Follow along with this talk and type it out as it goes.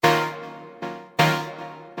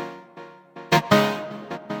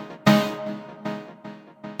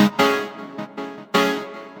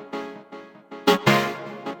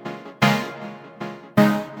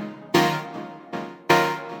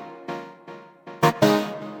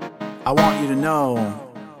I want you to know,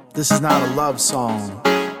 this is not a love song.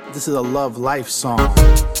 This is a love life song.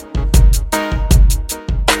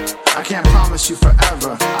 I can't promise you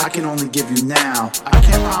forever, I can only give you now. I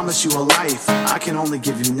can't promise you a life, I can only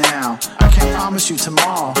give you now. I can't promise you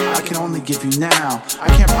tomorrow, I can only give you now. I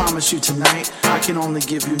can't promise you tonight, I can only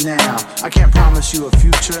give you now. I can't promise you a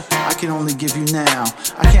future, I can only give you now.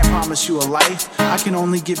 I can't promise you a life, I can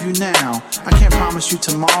only give you now. I can't promise you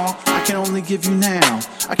tomorrow, I can only give you now.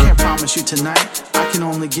 I can't promise you tonight, I can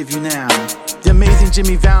only give you now. The amazing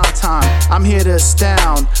Jimmy Valentine, I'm here to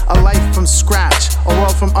astound. A life from scratch, a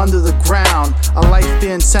world from under the ground. A life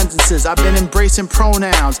being sentences, I've been embracing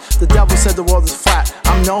pronouns. The devil said the world is flat,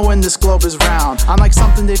 I'm knowing this globe is round. I'm like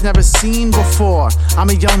something they've never seen before. I'm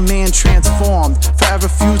a young man transformed, forever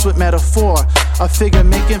fused with metaphor. A figure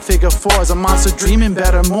making figure fours, a monster dreaming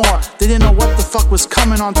better more. They didn't know what the fuck was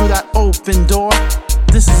coming on through that open door.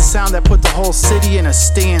 This is the sound that put the whole city in a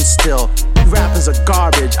standstill. You rappers are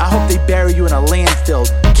garbage, I hope they bury you in a landfill.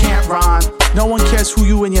 Can't rhyme, no one cares who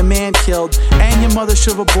you and your man killed. And your mother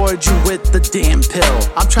should have aborted you with the damn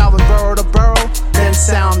pill. I'm traveling borough to borough, then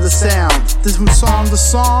sound to sound. This from song to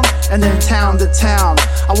song, and then town to town.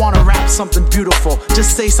 I wanna rap something beautiful,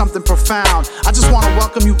 just say something profound. I just wanna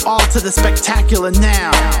welcome you all to the spectacular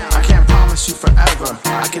now. I can't promise you forever,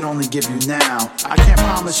 I can only give you now. I can't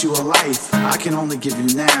promise you a life, I can only give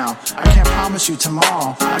you now. I can't promise you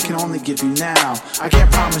tomorrow, I can only give you now. I can't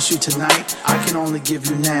promise you tonight, I can only give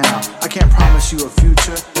you now. I can't promise you a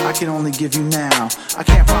future, I can only give you now. I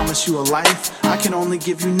can't promise you a life, I can only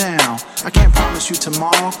give you now. I can't promise you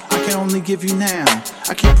tomorrow, I can only give you now.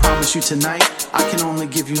 I can't promise you tonight, I can only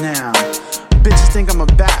give you now. Bitches think I'm a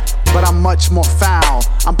bat, but I'm much more foul.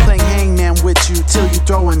 I'm playing hangman with you till you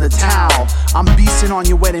throw in the towel. I'm beasting on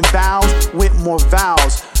your wedding vows with more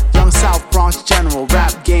vows. Young South Bronx General,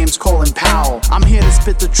 rap games, Colin Powell. I'm here to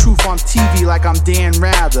spit the truth on TV like I'm Dan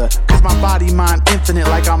Rather. Cause my body, mind infinite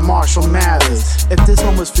like I'm Marshall Mathers. If this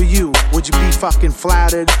one was for you, would you be fucking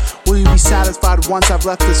flattered? Will you be satisfied once I've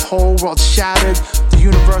left this whole world shattered? The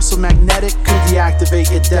universal magnetic could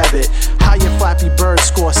deactivate your debit. How your Flappy Bird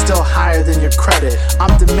score still higher than your credit.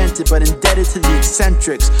 I'm demented but indebted to the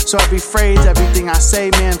eccentrics. So every phrase, everything I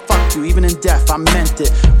say, man, fuck you. Even in death, I meant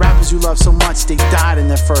it. Rappers you love so much, they died in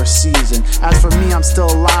their first season. As for me, I'm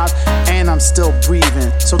still alive and I'm still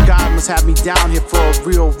breathing. So God must have me down here for a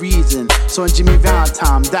real reason. So in Jimmy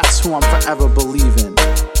Valentine, that's who I'm forever believing.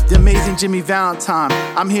 The amazing Jimmy Valentine,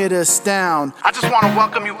 I'm here to astound. I just want to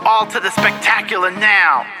welcome you all to the spectacular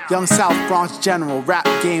now. Young South Bronx General, rap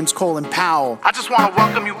games, Colin Powell. I just want to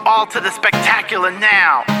welcome you all to the spectacular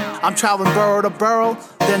now. I'm traveling borough to borough,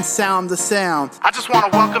 then sound to sound. I just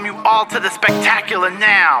want to welcome you all to the spectacular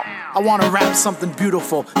now. I want to rap something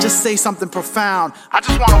beautiful, just say something profound. I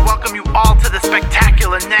just want to welcome you all to the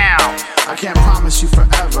spectacular now. I can't promise you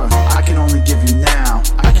forever, I can only give you now.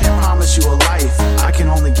 I can't promise you a life, I can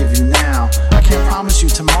only give you now. I can't promise you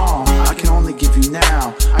tomorrow, I can only give you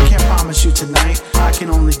now. I can't promise you tonight, I can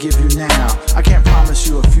only give you now. I can't promise